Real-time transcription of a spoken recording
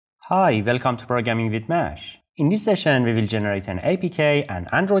Hi, welcome to Programming with Mesh. In this session, we will generate an APK and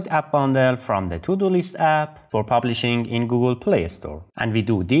Android app bundle from the To-Do List app for publishing in Google Play Store. And we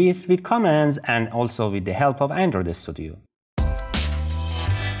do this with commands and also with the help of Android Studio.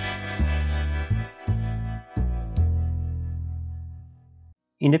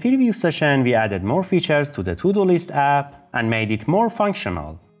 In the preview session, we added more features to the To-Do List app and made it more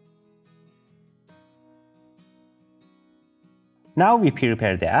functional. Now we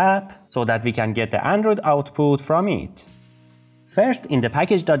prepare the app so that we can get the Android output from it. First, in the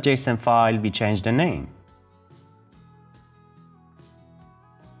package.json file, we change the name.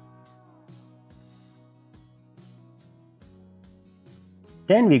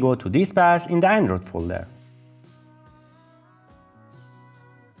 Then we go to this path in the Android folder.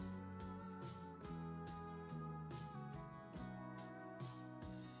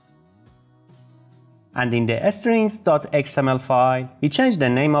 And in the strings.xml file, we change the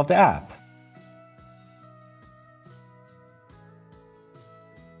name of the app.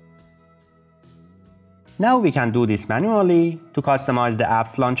 Now we can do this manually to customize the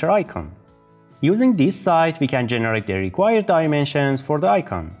app's launcher icon. Using this site, we can generate the required dimensions for the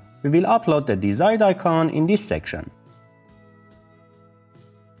icon. We will upload the desired icon in this section.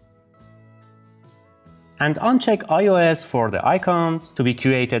 And uncheck iOS for the icons to be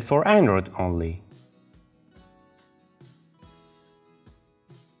created for Android only.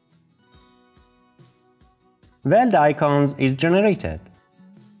 Well, the icons is generated.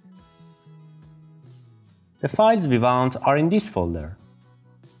 The files we want are in this folder.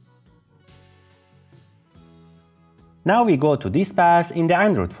 Now we go to this path in the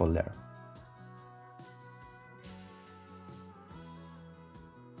Android folder.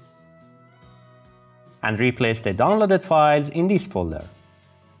 And replace the downloaded files in this folder.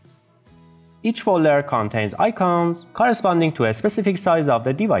 Each folder contains icons corresponding to a specific size of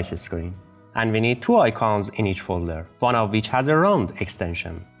the device screen. And we need two icons in each folder, one of which has a round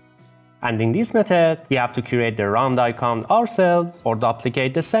extension. And in this method, we have to create the round icon ourselves or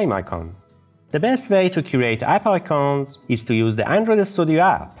duplicate the same icon. The best way to create app icons is to use the Android Studio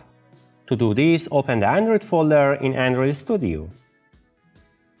app. To do this, open the Android folder in Android Studio.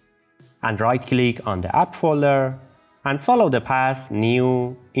 And right-click on the app folder and follow the path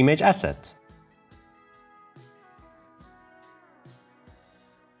New Image Asset.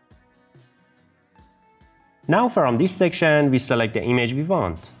 Now from this section, we select the image we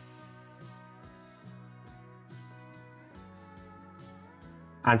want.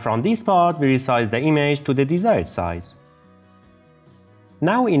 And from this part, we resize the image to the desired size.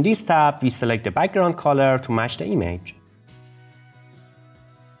 Now in this tab, we select the background color to match the image.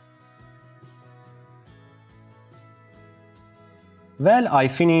 Well, I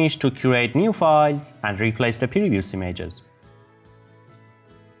finished to create new files and replace the previous images.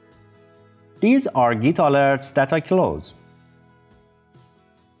 These are Git alerts that I close.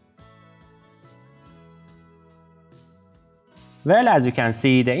 Well, as you can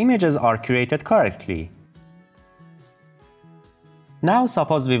see, the images are created correctly. Now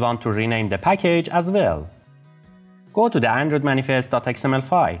suppose we want to rename the package as well. Go to the Android manifest.xml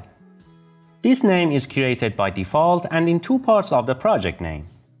file. This name is created by default and in two parts of the project name.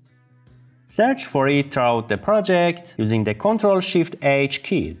 Search for it throughout the project using the Ctrl-Shift-H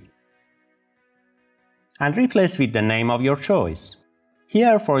keys. And replace with the name of your choice.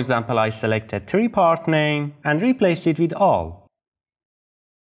 Here, for example, I select a three-part name and replace it with all.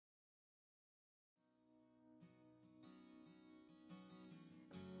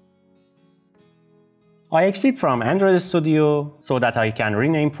 I exit from Android Studio so that I can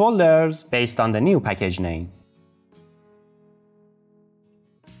rename folders based on the new package name.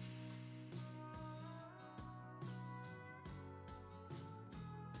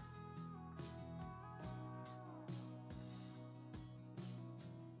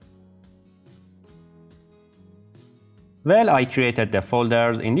 Well, I created the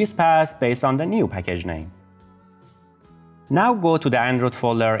folders in this path based on the new package name. Now go to the Android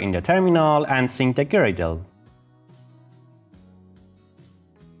folder in the terminal and sync the Gradle.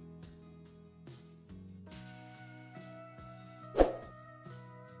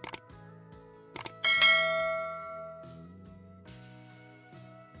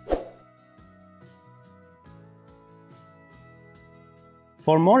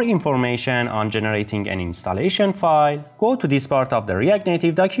 For more information on generating an installation file, go to this part of the React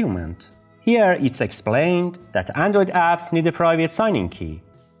Native document. Here it's explained that Android apps need a private signing key.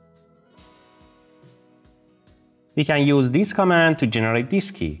 We can use this command to generate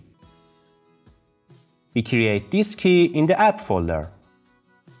this key. We create this key in the app folder.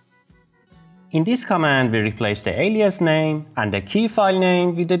 In this command, we replace the alias name and the key file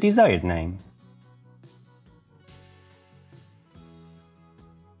name with the desired name.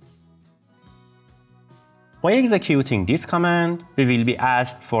 By executing this command, we will be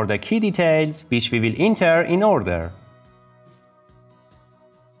asked for the key details which we will enter in order.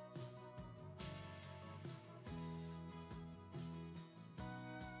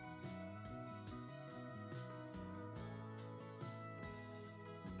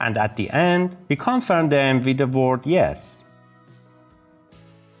 And at the end, we confirm them with the word yes.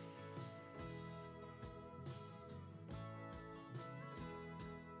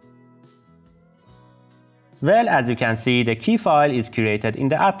 Well, as you can see, the key file is created in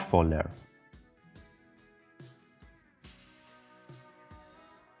the app folder.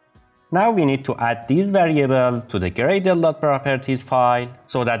 Now we need to add these variables to the Gradle.properties file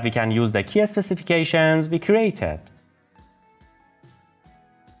so that we can use the key specifications we created.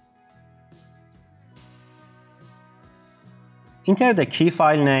 Enter the key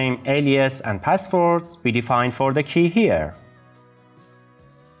file name, alias, and passwords we defined for the key here.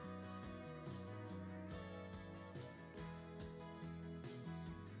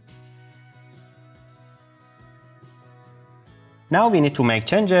 Now we need to make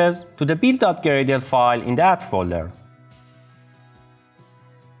changes to the build.gradle file in the app folder.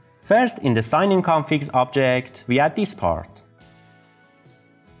 First, in the sign-in configs object, we add this part.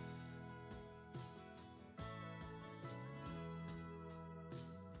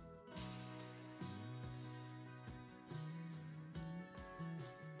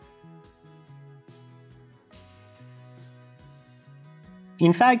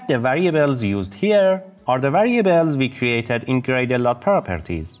 In fact, the variables used here are the variables we created in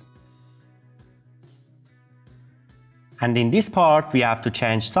Gradle.properties. And in this part, we have to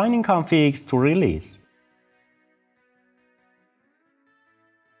change sign-in configs to release.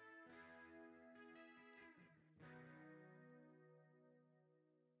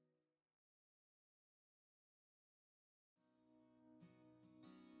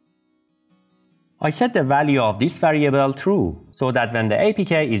 I set the value of this variable true, so that when the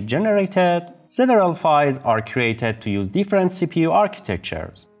APK is generated, several files are created to use different CPU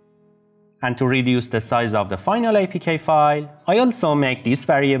architectures. And to reduce the size of the final APK file, I also make this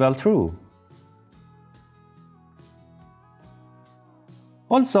variable true.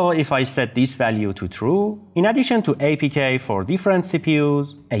 Also, if I set this value to true, in addition to APK for different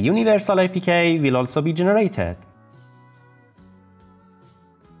CPUs, a universal APK will also be generated.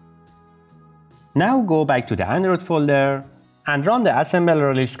 Now go back to the Android folder and run the assemble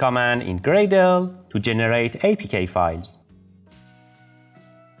release command in Gradle to generate APK files.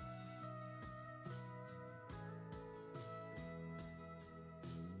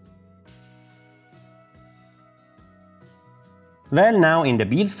 Well, now in the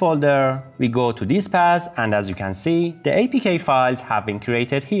build folder, we go to this path, and as you can see, the APK files have been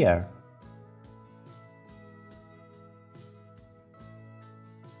created here.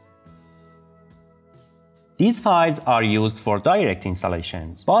 These files are used for direct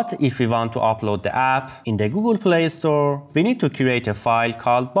installations, but if we want to upload the app in the Google Play Store, we need to create a file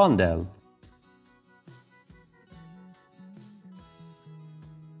called Bundle.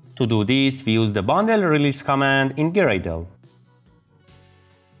 To do this, we use the bundle release command in Gradle.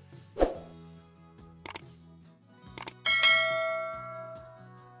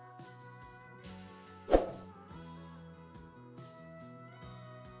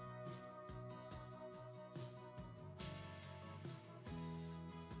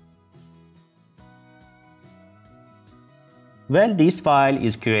 Well, this file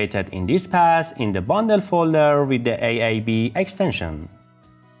is created in this path in the bundle folder with the AAB extension.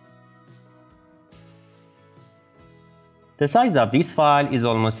 The size of this file is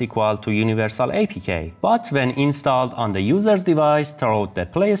almost equal to Universal APK, but when installed on the user's device throughout the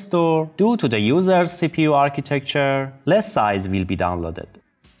Play Store, due to the user's CPU architecture, less size will be downloaded.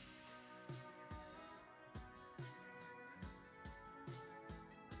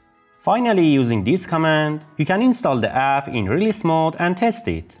 Finally, using this command, you can install the app in release mode and test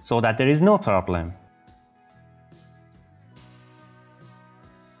it, so that there is no problem.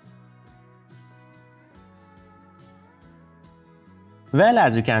 Well,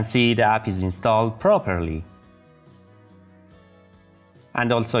 as you can see, the app is installed properly.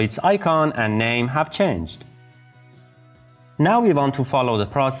 And also its icon and name have changed. Now we want to follow the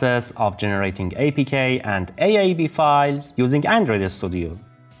process of generating APK and AAB files using Android Studio.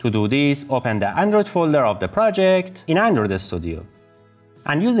 To do this, open the Android folder of the project in Android Studio.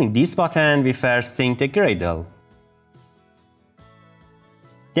 And using this button, we first sync the Gradle.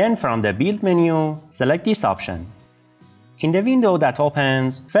 Then from the Build menu, select this option. In the window that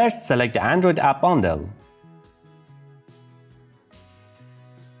opens, first select the Android app bundle.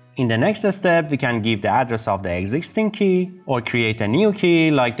 In the next step, we can give the address of the existing key or create a new key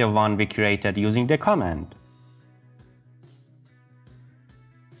like the one we created using the command.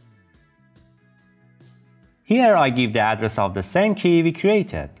 Here I give the address of the same key we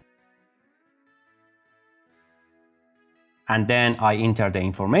created. And then I enter the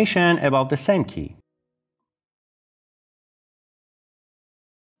information about the same key.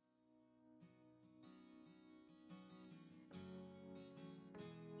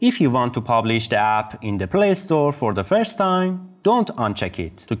 If you want to publish the app in the Play Store for the first time, don't uncheck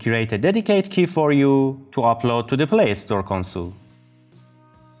it to create a dedicated key for you to upload to the Play Store console.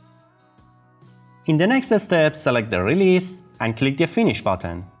 In the next step, select the release and click the Finish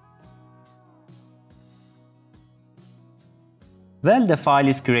button. Well, the file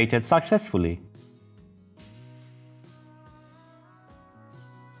is created successfully.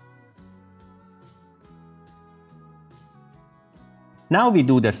 Now we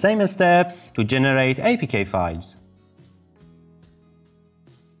do the same steps to generate APK files.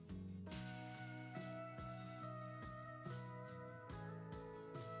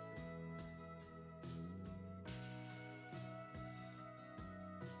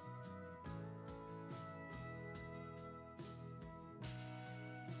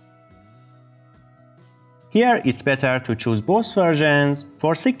 Here it's better to choose both versions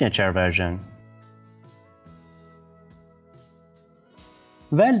for signature version.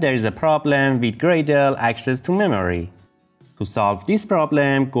 Well, there is a problem with Gradle access to memory. To solve this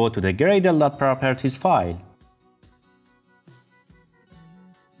problem, go to the Gradle.properties file.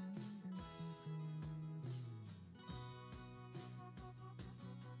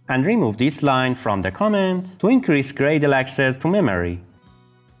 And remove this line from the comment to increase Gradle access to memory.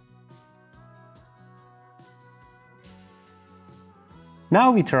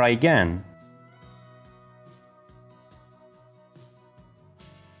 Now we try again.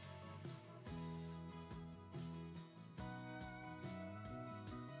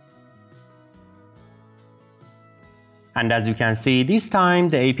 And as you can see, this time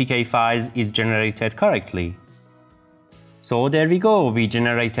the APK files is generated correctly. So there we go, we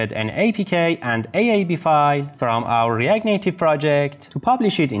generated an APK and AAB file from our React Native project to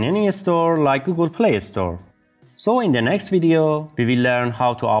publish it in any store like Google Play Store. So in the next video, we will learn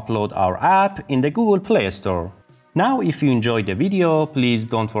how to upload our app in the Google Play Store. Now if you enjoyed the video, please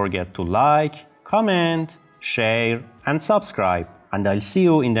don't forget to like, comment, share and subscribe. And I'll see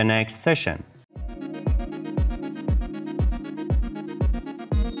you in the next session.